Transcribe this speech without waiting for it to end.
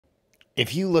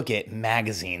If you look at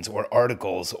magazines or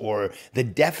articles or the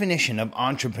definition of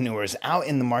entrepreneurs out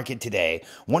in the market today,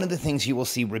 one of the things you will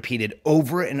see repeated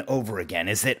over and over again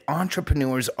is that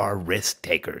entrepreneurs are risk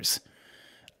takers.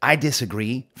 I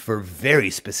disagree for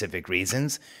very specific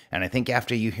reasons, and I think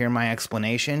after you hear my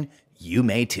explanation, you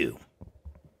may too.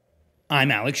 I'm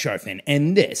Alex Charfen,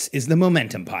 and this is the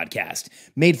Momentum Podcast,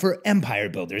 made for empire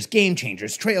builders, game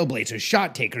changers, trailblazers,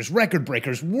 shot takers, record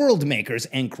breakers, world makers,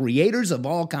 and creators of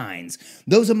all kinds.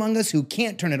 Those among us who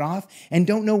can't turn it off and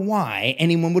don't know why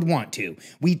anyone would want to.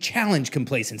 We challenge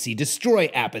complacency, destroy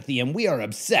apathy, and we are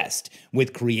obsessed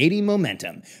with creating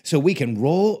momentum so we can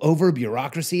roll over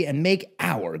bureaucracy and make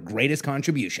our greatest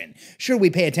contribution. Sure, we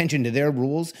pay attention to their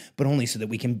rules, but only so that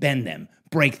we can bend them,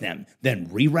 break them, then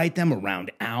rewrite them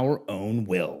around our own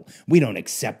will. We don't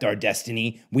accept our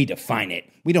destiny, we define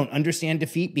it. We don't understand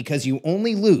defeat because you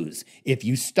only lose if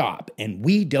you stop, and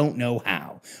we don't know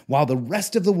how. While the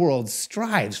rest of the world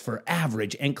strives for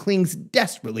average and clings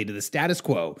desperately to the status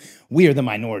quo, we are the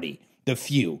minority, the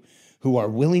few, who are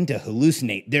willing to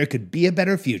hallucinate there could be a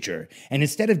better future, and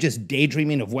instead of just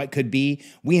daydreaming of what could be,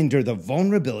 we endure the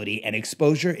vulnerability and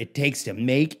exposure it takes to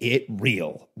make it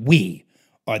real. We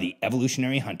are the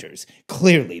evolutionary hunters,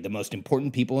 clearly the most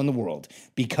important people in the world,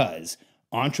 because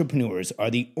entrepreneurs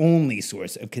are the only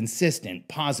source of consistent,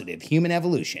 positive human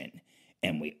evolution,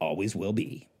 and we always will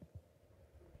be.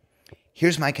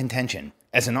 Here's my contention.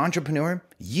 As an entrepreneur,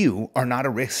 you are not a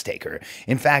risk taker.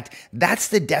 In fact, that's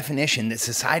the definition that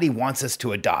society wants us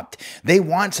to adopt. They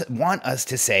want us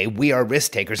to say we are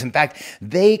risk takers. In fact,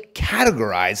 they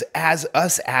categorize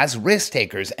us as risk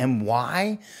takers. And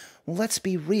why? Well, let's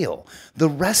be real. The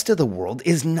rest of the world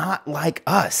is not like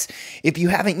us. If you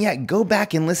haven't yet, go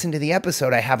back and listen to the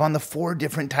episode I have on the 4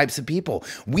 different types of people.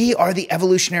 We are the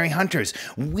evolutionary hunters.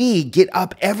 We get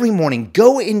up every morning,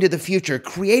 go into the future,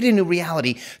 create a new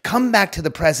reality, come back to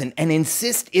the present, and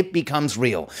insist it becomes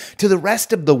real. To the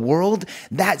rest of the world,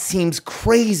 that seems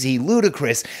crazy,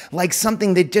 ludicrous, like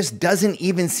something that just doesn't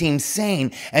even seem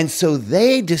sane. And so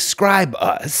they describe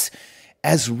us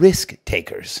as risk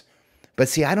takers. But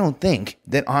see, I don't think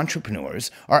that entrepreneurs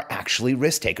are actually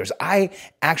risk takers. I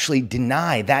actually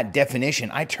deny that definition.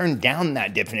 I turn down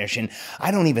that definition. I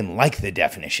don't even like the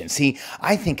definition. See,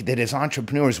 I think that as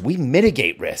entrepreneurs, we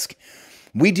mitigate risk.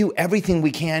 We do everything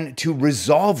we can to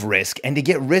resolve risk and to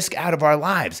get risk out of our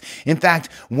lives. In fact,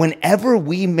 whenever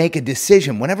we make a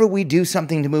decision, whenever we do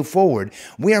something to move forward,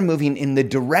 we are moving in the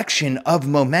direction of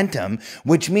momentum,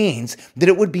 which means that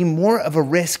it would be more of a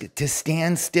risk to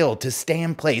stand still, to stay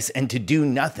in place, and to do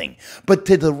nothing. But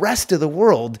to the rest of the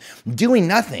world, doing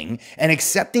nothing and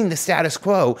accepting the status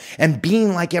quo and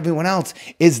being like everyone else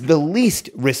is the least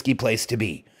risky place to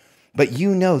be. But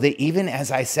you know that even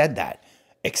as I said that,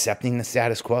 accepting the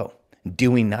status quo,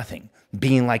 doing nothing,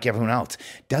 being like everyone else.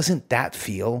 Doesn't that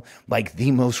feel like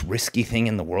the most risky thing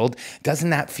in the world?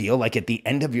 Doesn't that feel like at the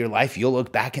end of your life, you'll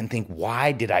look back and think,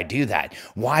 why did I do that?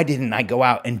 Why didn't I go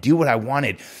out and do what I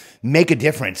wanted, make a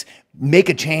difference, make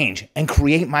a change, and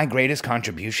create my greatest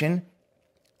contribution?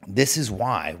 This is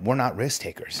why we're not risk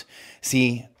takers.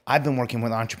 See, I've been working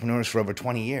with entrepreneurs for over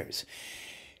 20 years.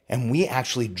 And we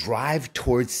actually drive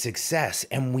towards success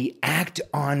and we act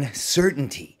on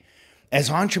certainty. As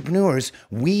entrepreneurs,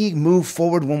 we move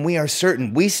forward when we are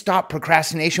certain. We stop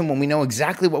procrastination when we know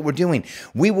exactly what we're doing.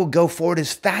 We will go forward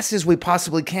as fast as we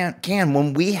possibly can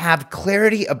when we have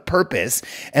clarity of purpose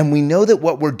and we know that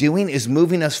what we're doing is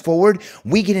moving us forward.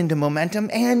 We get into momentum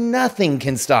and nothing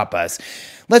can stop us.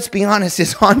 Let's be honest,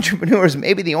 as entrepreneurs,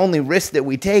 maybe the only risk that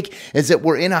we take is that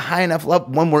we're in a high enough level.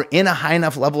 When we're in a high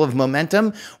enough level of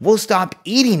momentum, we'll stop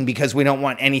eating because we don't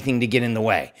want anything to get in the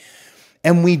way.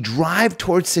 And we drive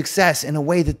towards success in a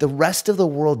way that the rest of the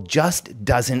world just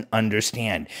doesn't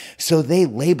understand. So they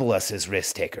label us as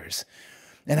risk takers.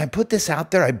 And I put this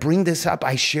out there, I bring this up,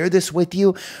 I share this with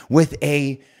you with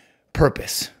a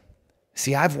purpose.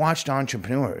 See, I've watched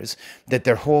entrepreneurs that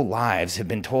their whole lives have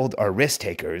been told are risk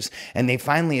takers, and they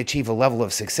finally achieve a level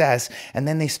of success, and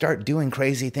then they start doing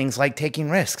crazy things like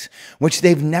taking risks, which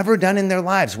they've never done in their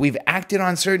lives. We've acted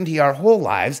on certainty our whole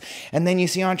lives, and then you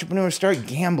see entrepreneurs start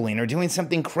gambling or doing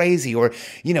something crazy or,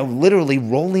 literally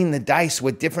rolling the dice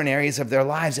with different areas of their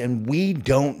lives, and we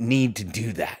don't need to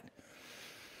do that.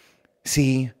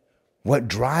 See, what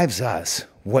drives us,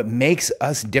 what makes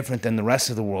us different than the rest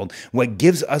of the world, what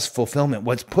gives us fulfillment,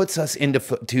 what puts us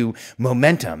into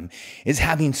momentum is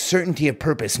having certainty of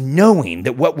purpose, knowing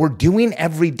that what we're doing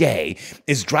every day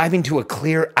is driving to a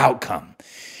clear outcome.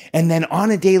 And then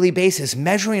on a daily basis,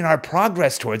 measuring our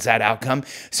progress towards that outcome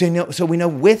so we know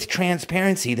with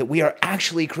transparency that we are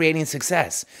actually creating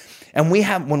success. And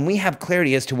when we have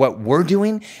clarity as to what we're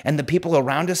doing and the people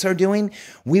around us are doing,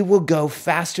 we will go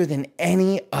faster than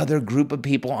any other group of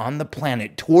people on the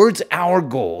planet towards our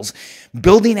goals,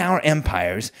 building our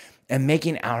empires, and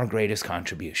making our greatest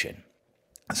contribution.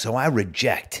 So I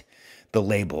reject the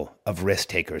label of risk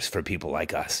takers for people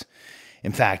like us.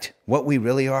 In fact, what we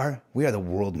really are, we are the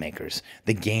world makers,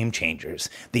 the game changers,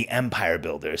 the empire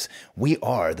builders. We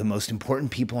are the most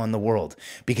important people in the world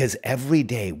because every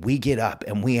day we get up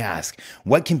and we ask,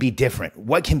 what can be different?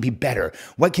 What can be better?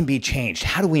 What can be changed?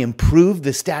 How do we improve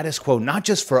the status quo, not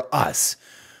just for us,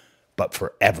 but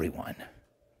for everyone?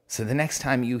 So the next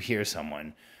time you hear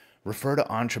someone refer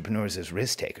to entrepreneurs as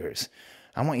risk takers,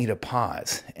 I want you to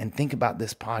pause and think about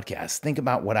this podcast, think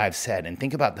about what I've said, and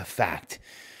think about the fact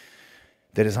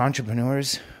that as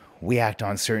entrepreneurs, we act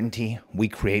on certainty, we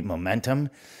create momentum,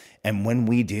 and when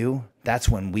we do, that's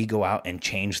when we go out and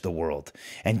change the world.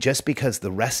 And just because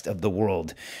the rest of the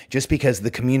world, just because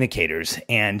the communicators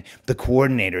and the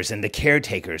coordinators and the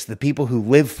caretakers, the people who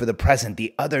live for the present,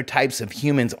 the other types of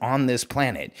humans on this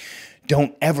planet,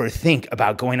 don't ever think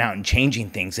about going out and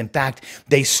changing things. In fact,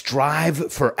 they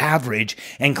strive for average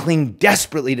and cling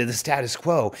desperately to the status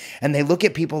quo. And they look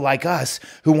at people like us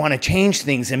who want to change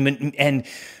things and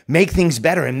make things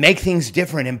better and make things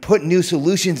different and put new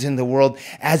solutions in the world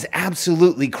as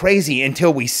absolutely crazy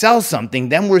until we sell something.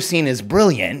 Then we're seen as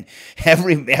brilliant.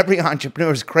 Every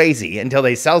entrepreneur is crazy until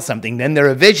they sell something. Then they're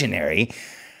a visionary.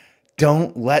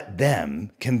 Don't let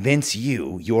them convince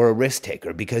you you're a risk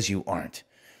taker, because you aren't.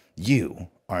 You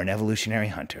are an evolutionary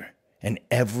hunter, and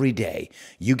every day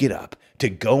you get up to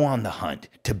go on the hunt,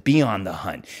 to be on the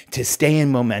hunt, to stay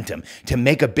in momentum, to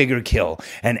make a bigger kill.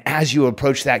 And as you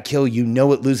approach that kill, you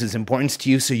know it loses importance to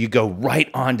you, so you go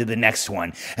right on to the next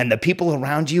one. And the people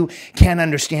around you can't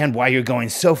understand why you're going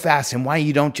so fast and why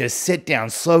you don't just sit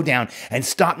down, slow down, and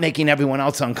stop making everyone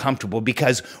else uncomfortable,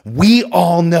 because we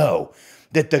all know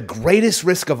that the greatest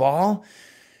risk of all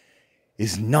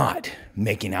is not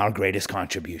making our greatest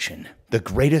contribution. The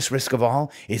greatest risk of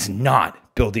all is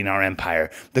not building our empire.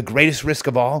 The greatest risk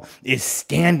of all is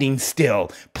standing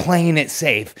still, playing it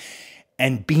safe,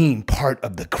 and being part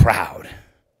of the crowd.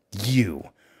 You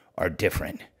are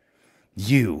different.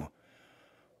 You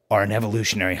are an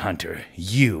evolutionary hunter.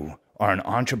 You are an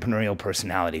entrepreneurial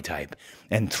personality type.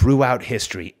 And throughout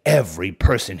history, every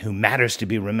person who matters to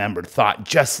be remembered thought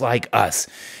just like us.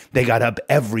 They got up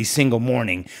every single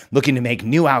morning looking to make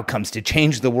new outcomes, to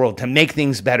change the world, to make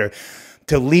things better,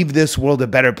 to leave this world a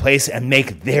better place and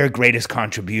make their greatest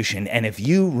contribution. And if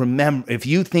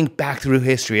you think back through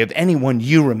history of anyone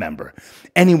you remember,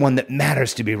 anyone that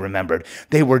matters to be remembered,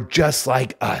 they were just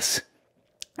like us.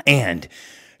 And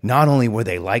not only were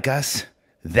they like us,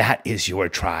 that is your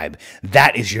tribe.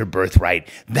 That is your birthright.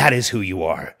 That is who you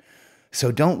are.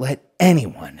 So don't let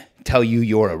anyone tell you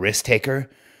you're a risk taker.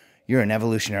 You're an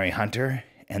evolutionary hunter,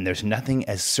 and there's nothing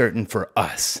as certain for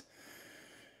us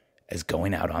as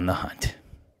going out on the hunt.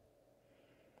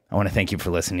 I want to thank you for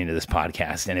listening to this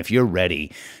podcast. And if you're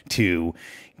ready to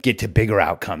get to bigger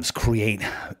outcomes, create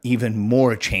even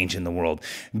more change in the world,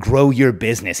 grow your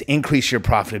business, increase your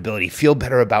profitability, feel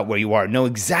better about where you are, know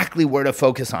exactly where to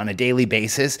focus on a daily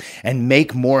basis, and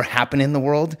make more happen in the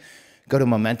world, go to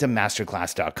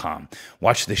momentummasterclass.com.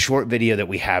 Watch the short video that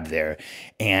we have there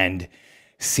and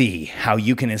see how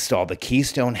you can install the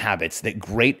keystone habits that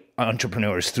great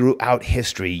entrepreneurs throughout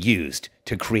history used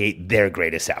to create their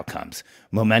greatest outcomes.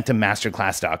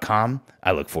 momentummasterclass.com.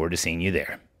 I look forward to seeing you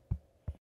there.